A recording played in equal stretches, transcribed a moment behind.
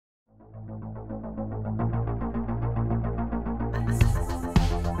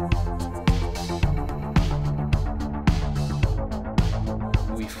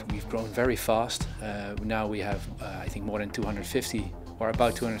grown very fast. Now we have, I think, more than 250 or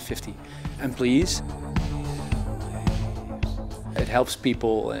about 250 employees. It helps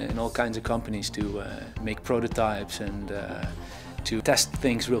people in all kinds of companies to make prototypes and to test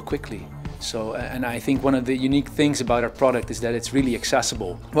things real quickly. So, and I think one of the unique things about our product is that it's really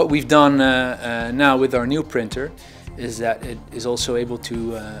accessible. What we've done now with our new printer is that it is also able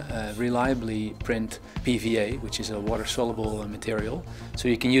to reliably print PVA, which is a water-soluble material. So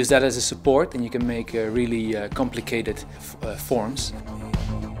you can use that as a support and you can make really complicated forms.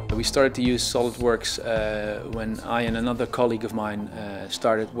 We started to use SOLIDWORKS when I and another colleague of mine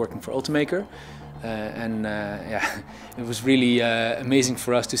started working for Ultimaker. Yeah, it was really amazing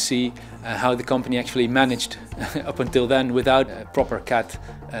for us to see how the company actually managed up until then without proper CAD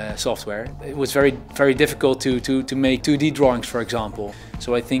software. It was very difficult to make 2D drawings, for example.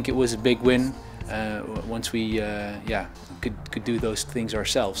 So I think it was a big win once we could do those things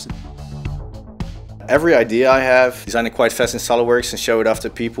ourselves. Every idea I have, design it quite fast in SOLIDWORKS and show it off to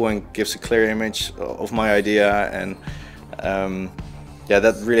people and gives a clear image of my idea. And yeah,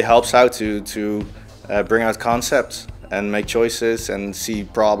 that really helps out to bring out concepts and make choices and see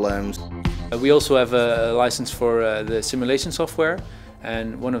problems. We also have a license for the simulation software,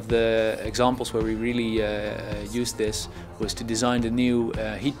 and one of the examples where we really used this was to design the new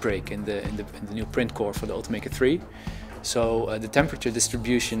heat break in the new print core for the Ultimaker 3. So the temperature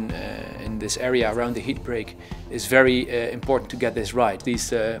distribution in this area around the heat break is very important to get this right. These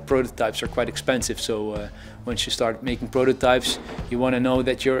prototypes are quite expensive, so once you start making prototypes, you want to know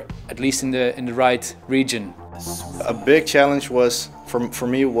that you're at least in the right region. A big challenge was for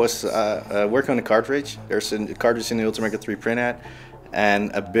me was working on the cartridge. There's a cartridge in the Ultimaker 3 printhead,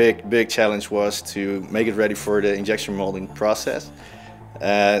 and a big challenge was to make it ready for the injection molding process.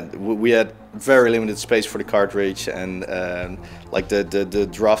 We had very limited space for the cartridge, and like the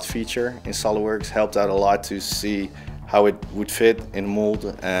draft feature in SOLIDWORKS helped out a lot to see how it would fit in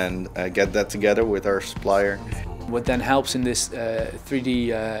mold and get that together with our supplier. What then helps in this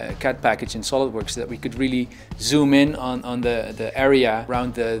 3D CAD package in SOLIDWORKS is that we could really zoom in on the area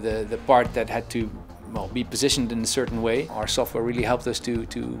around the part that had to be positioned in a certain way. Our software really helped us to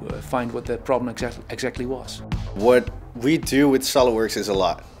find what the problem exactly was. What we do with SOLIDWORKS is a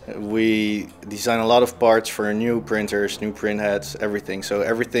lot. We design a lot of parts for new printers, new print heads, everything. So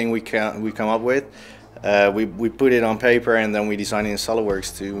everything we come up with, we put it on paper and then we design it in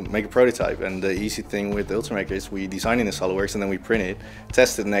SOLIDWORKS to make a prototype. And the easy thing with the Ultimaker is we design it in SOLIDWORKS and then we print it,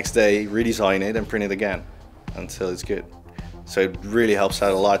 test it the next day, redesign it and print it again until it's good. So it really helps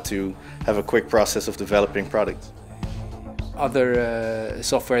out a lot to have a quick process of developing products. Other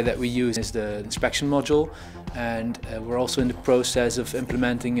software that we use is the inspection module, and we're also in the process of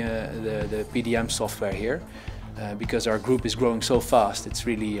implementing the PDM software here. Because our group is growing so fast, it's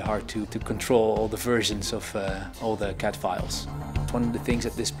really hard to control all the versions of all the CAD files. One of the things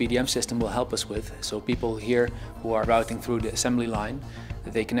that this PDM system will help us with, so people here who are routing through the assembly line,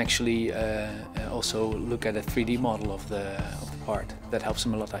 they can actually also look at a 3D model of the part. That helps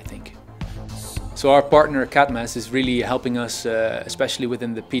them a lot, I think. So our partner Cadmes is really helping us, especially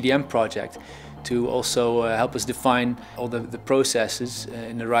within the PDM project, to also help us define all the processes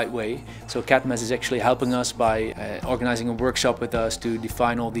in the right way. So Cadmes is actually helping us by organizing a workshop with us to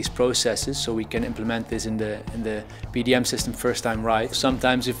define all these processes so we can implement this in the PDM system first time right.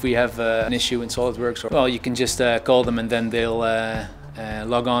 Sometimes if we have an issue in SOLIDWORKS, well, you can just call them and then they'll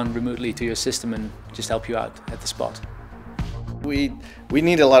log on remotely to your system and just help you out at the spot. We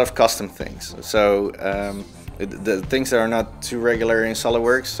need a lot of custom things. So the things that are not too regular in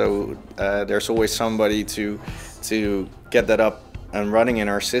SOLIDWORKS, so there's always somebody to get that up and running in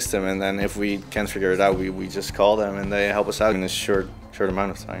our system, and then if we can't figure it out, we just call them and they help us out in a short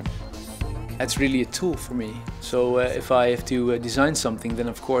amount of time. That's really a tool for me. So if I have to design something, then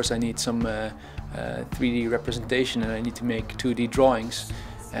of course I need some 3D representation and I need to make 2D drawings.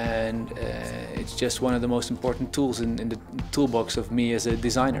 And it's just one of the most important tools in the toolbox of me as a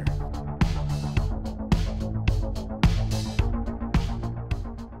designer.